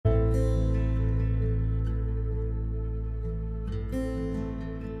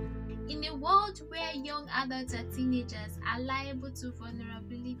world where young adults and teenagers are liable to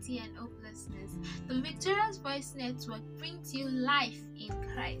vulnerability and hopelessness, the Victorious Voice Network brings you life in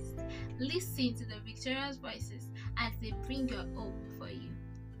Christ. Listen to the Victorious Voices as they bring your hope for you.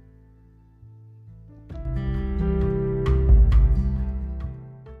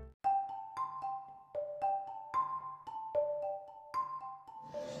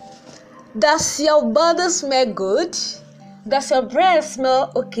 Does your body smell good? Does your breath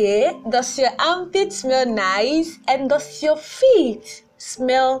smell okay? Does your armpit smell nice? And does your feet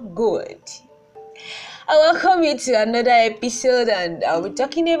smell good? I welcome you to another episode, and I'll be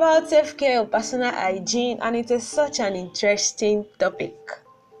talking about self-care or personal hygiene, and it is such an interesting topic.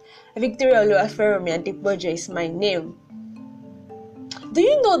 Victoria Oluwaferomi Adepoju is my name. Do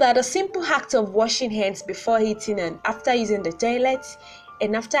you know that a simple act of washing hands before eating and after using the toilet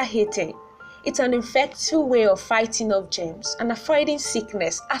and after eating, it's an effective way of fighting off germs and avoiding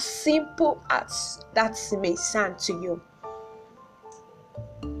sickness, as simple as that may sound to you.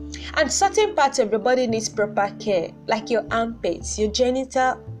 And certain parts of your body needs proper care, like your armpits, your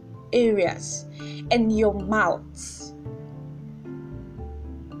genital areas, and your mouth.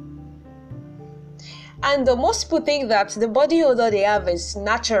 And most people think that the body odor they have is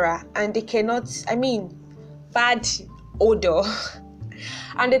natural and they cannot, bad odor.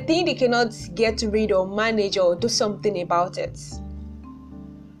 And they think they cannot get rid or manage or do something about it.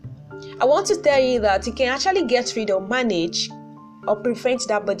 I want to tell you that you can actually get rid or manage or prevent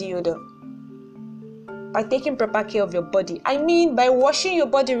that body odor by taking proper care of your body. By washing your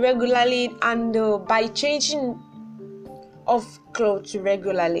body regularly and by changing of clothes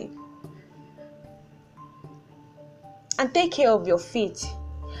regularly. And take care of your feet.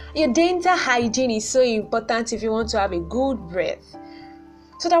 Your dental hygiene is so important if you want to have a good breath.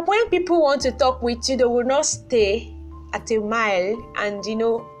 So that when people want to talk with you, they will not stay at a mile and,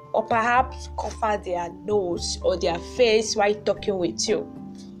 or perhaps cover their nose or their face while talking with you.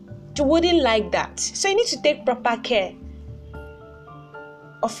 You wouldn't like that. So you need to take proper care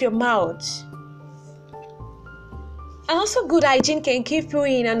of your mouth. And also good hygiene can keep you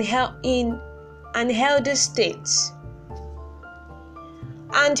in an healthy state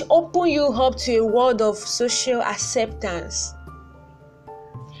and open you up to a world of social acceptance.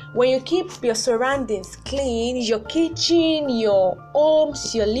 When you keep your surroundings clean, your kitchen, your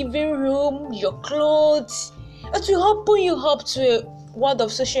homes, your living room, your clothes, it will open you up to a world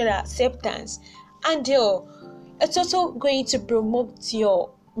of social acceptance. And it's also going to promote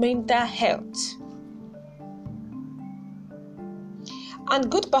your mental health.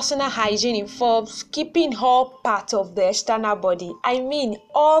 And good personal hygiene involves keeping all parts of the external body.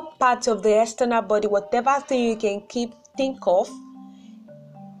 All parts of the external body, whatever thing you can think of.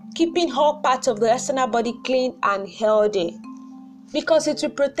 Keeping all parts of the external body clean and healthy, because it will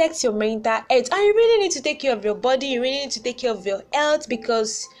protect your mental health. And you really need to take care of your body. You really need to take care of your health,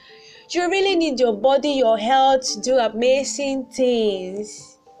 because you really need your body, your health to do amazing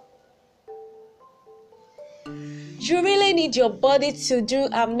things. You really need your body to do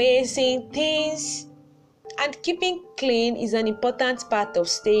amazing things. And keeping clean is an important part of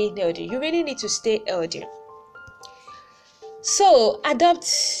staying healthy. You really need to stay healthy. So, adopt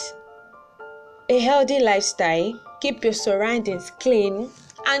a healthy lifestyle, keep your surroundings clean,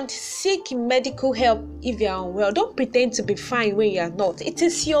 and seek medical help if you are unwell. Don't pretend to be fine when you are not. It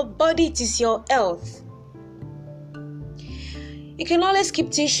is your body, it is your health. You can always keep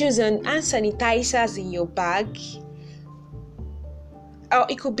tissues and hand sanitizers in your bag, or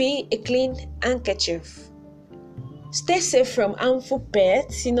it could be a clean handkerchief. Stay safe from harmful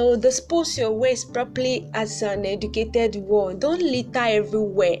pets. Dispose your waste properly as an educated one. Don't litter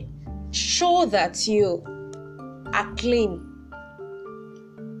everywhere. Show that you are clean.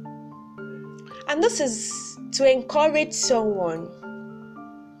 And this is to encourage someone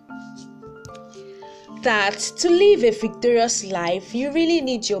that to live a victorious life, you really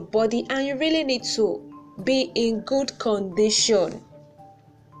need your body and you really need to be in good condition.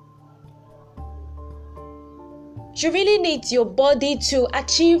 You really need your body to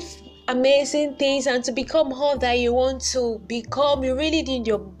achieve amazing things and to become all that you want to become. You really need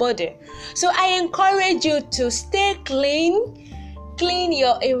your body. So I encourage you to stay clean. Clean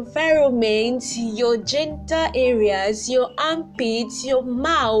your environment, your genital areas, your armpits, your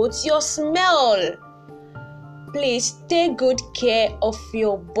mouth, your smell. Please take good care of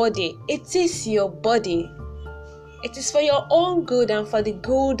your body. It is your body. It is for your own good and for the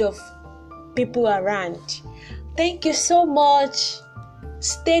good of people around. Thank you so much.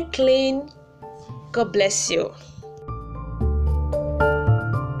 Stay clean. God bless you.